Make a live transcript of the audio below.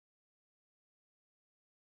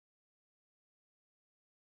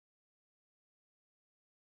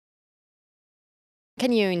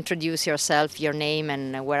Can you introduce yourself, your name,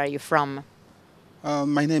 and where are you from?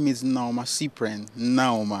 My name is Cyprian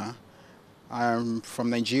Nnaomah. I'm from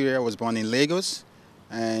Nigeria. I was born in Lagos,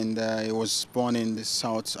 and I was born in the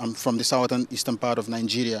south. I'm from the southern eastern part of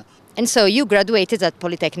Nigeria. And so you graduated at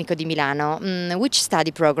Politecnico di Milano. Which study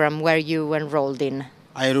program were you enrolled in?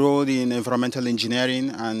 I enrolled in environmental engineering,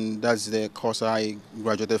 and that's the course I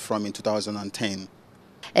graduated from in 2010.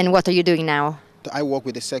 And what are you doing now? I work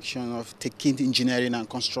with the section of technical engineering and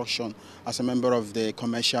construction as a member of the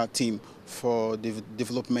commercial team for the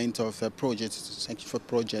development of projects, section for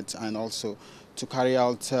projects, and also to carry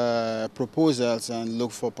out proposals and look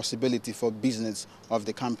for possibility for business of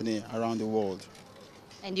the company around the world.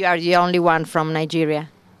 And you are the only one from Nigeria?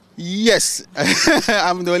 Yes,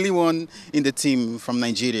 I'm the only one in the team from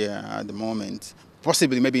Nigeria at the moment.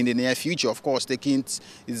 Possibly, maybe in the near future. Of course, Tekint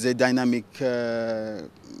is a dynamic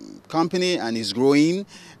company and is growing.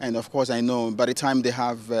 And of course, I know by the time they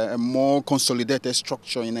have a more consolidated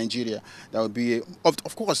structure in Nigeria, that would be,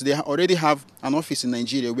 of course, they already have an office in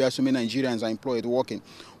Nigeria where so many Nigerians are employed working.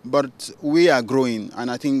 But we are growing,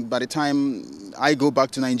 and I think by the time I go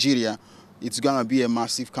back to Nigeria, it's going to be a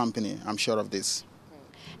massive company. I'm sure of this.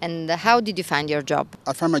 And how did you find your job?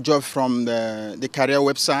 I found my job from the career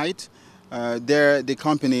website. There, the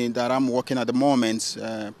company that I'm working at the moment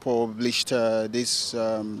published this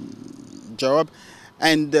job,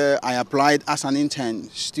 and I applied as an intern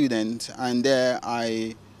student, and there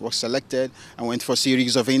I was selected. I went for a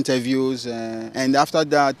series of interviews, and after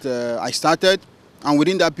that I started, and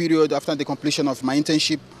within that period, after the completion of my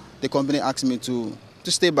internship, the company asked me to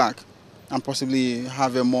stay back and possibly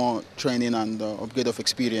have a more training and upgrade of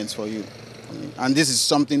experience for you. And this is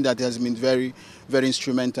something that has been very, very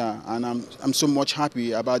instrumental, and I'm so much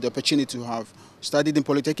happy about the opportunity to have studied in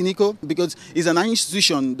Politecnico, because it's an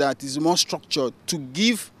institution that is more structured to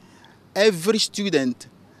give every student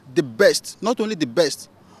the best, not only the best,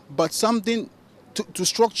 but something to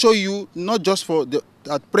structure you, not just for the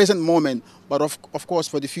at present moment, but of course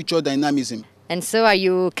for the future dynamism. And so are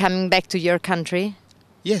you coming back to your country?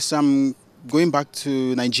 Yes, I'm going back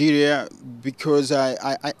to Nigeria because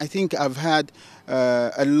I think I've had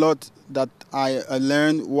a lot that I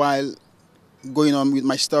learned while going on with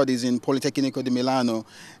my studies in Politecnico di Milano,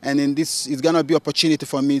 and in this it's going to be opportunity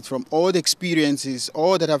for me from all the experiences,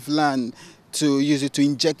 all that I've learned, to use it to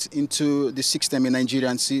inject into the system in Nigeria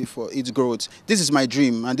and see for its growth. This is my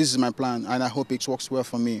dream and this is my plan, and I hope it works well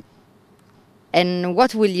for me. And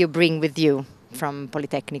what will you bring with you from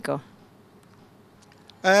Politecnico?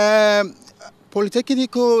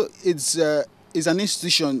 Politecnico is an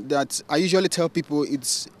institution that I usually tell people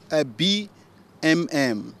it's a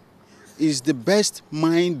BMM, is the best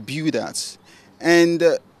mind builders, and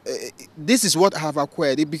this is what I have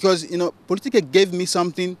acquired, because Politecnico gave me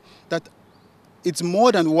something that it's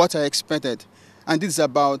more than what I expected, and this is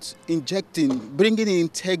about bringing in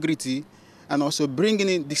integrity, and also bringing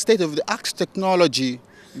in the state-of-the-art technology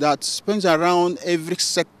that spans around every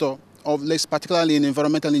sector of less, particularly in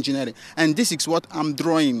environmental engineering. And this is what I'm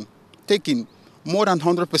taking more than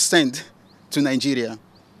 100% to Nigeria.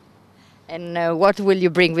 And what will you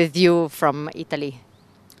bring with you from Italy?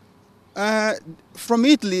 From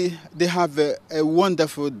Italy, they have a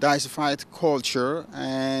wonderful diversified culture,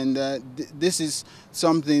 and this is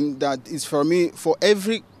something that is for me, for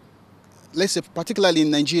every, let's say, particularly in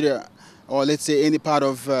Nigeria, or let's say any part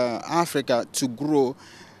of Africa, to grow.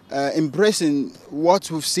 Embracing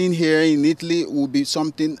what we've seen here in Italy will be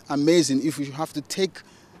something amazing if we have to take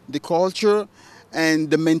the culture and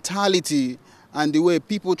the mentality and the way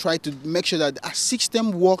people try to make sure that our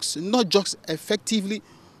system works not just effectively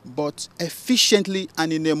but efficiently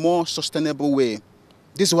and in a more sustainable way.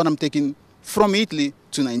 This is what I'm taking from Italy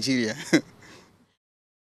to Nigeria.